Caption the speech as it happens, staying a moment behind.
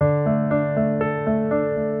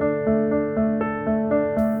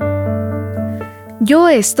Yo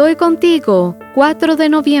estoy contigo, 4 de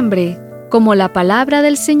noviembre, como la palabra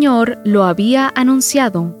del Señor lo había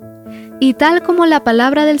anunciado. Y tal como la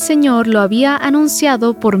palabra del Señor lo había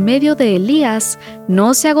anunciado por medio de Elías,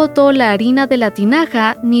 no se agotó la harina de la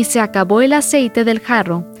tinaja, ni se acabó el aceite del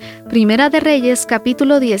jarro. Primera de Reyes,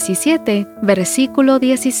 capítulo 17, versículo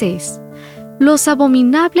 16. Los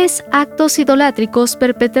abominables actos idolátricos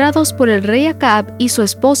perpetrados por el rey Acab y su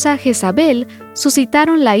esposa Jezabel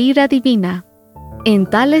suscitaron la ira divina. En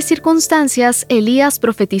tales circunstancias, Elías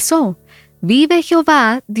profetizó: «Vive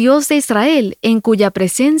Jehová, Dios de Israel, en cuya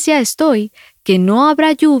presencia estoy, que no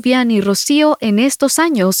habrá lluvia ni rocío en estos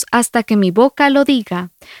años hasta que mi boca lo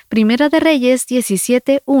diga». Primera de Reyes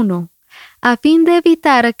 17:1. A fin de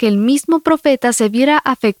evitar que el mismo profeta se viera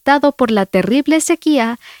afectado por la terrible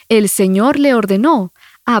sequía, el Señor le ordenó: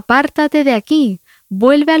 «Apártate de aquí,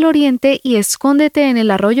 vuelve al oriente y escóndete en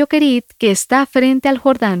el arroyo Querit que está frente al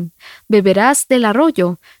Jordán. Beberás del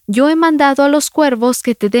arroyo. Yo he mandado a los cuervos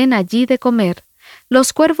que te den allí de comer».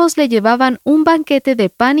 Los cuervos le llevaban un banquete de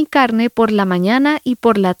pan y carne por la mañana y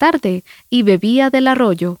por la tarde, y bebía del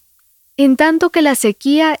arroyo. En tanto que la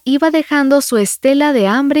sequía iba dejando su estela de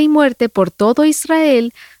hambre y muerte por todo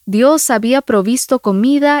Israel, Dios había provisto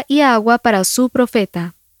comida y agua para su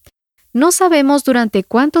profeta. No sabemos durante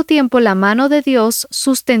cuánto tiempo la mano de Dios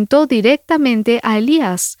sustentó directamente a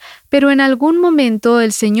Elías, pero en algún momento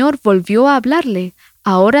el Señor volvió a hablarle.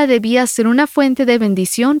 Ahora debía ser una fuente de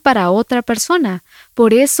bendición para otra persona.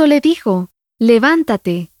 Por eso le dijo: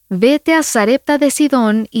 «Levántate, vete a Sarepta de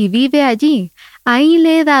Sidón y vive allí. Ahí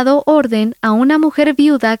le he dado orden a una mujer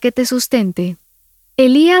viuda que te sustente».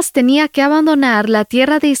 Elías tenía que abandonar la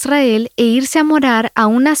tierra de Israel e irse a morar a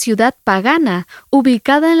una ciudad pagana,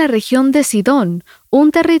 ubicada en la región de Sidón, un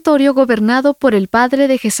territorio gobernado por el padre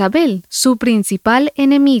de Jezabel, su principal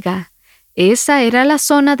enemiga. Esa era la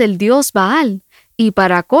zona del dios Baal, y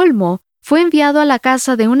para colmo, fue enviado a la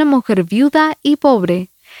casa de una mujer viuda y pobre.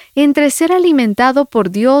 Entre ser alimentado por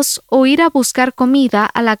Dios o ir a buscar comida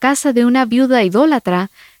a la casa de una viuda idólatra,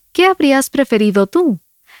 ¿qué habrías preferido tú?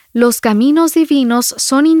 Los caminos divinos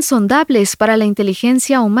son insondables para la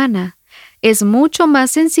inteligencia humana. Es mucho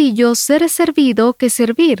más sencillo ser servido que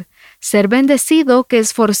servir, ser bendecido que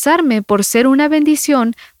esforzarme por ser una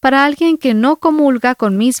bendición para alguien que no comulga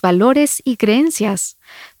con mis valores y creencias.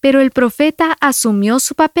 Pero el profeta asumió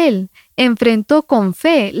su papel, enfrentó con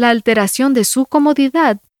fe la alteración de su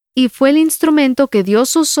comodidad, y fue el instrumento que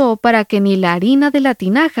Dios usó para que ni la harina de la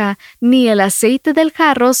tinaja ni el aceite del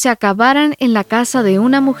jarro se acabaran en la casa de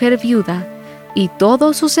una mujer viuda. Y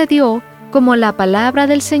todo sucedió como la palabra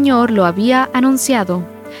del Señor lo había anunciado.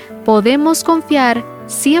 Podemos confiar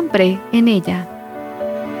siempre en ella.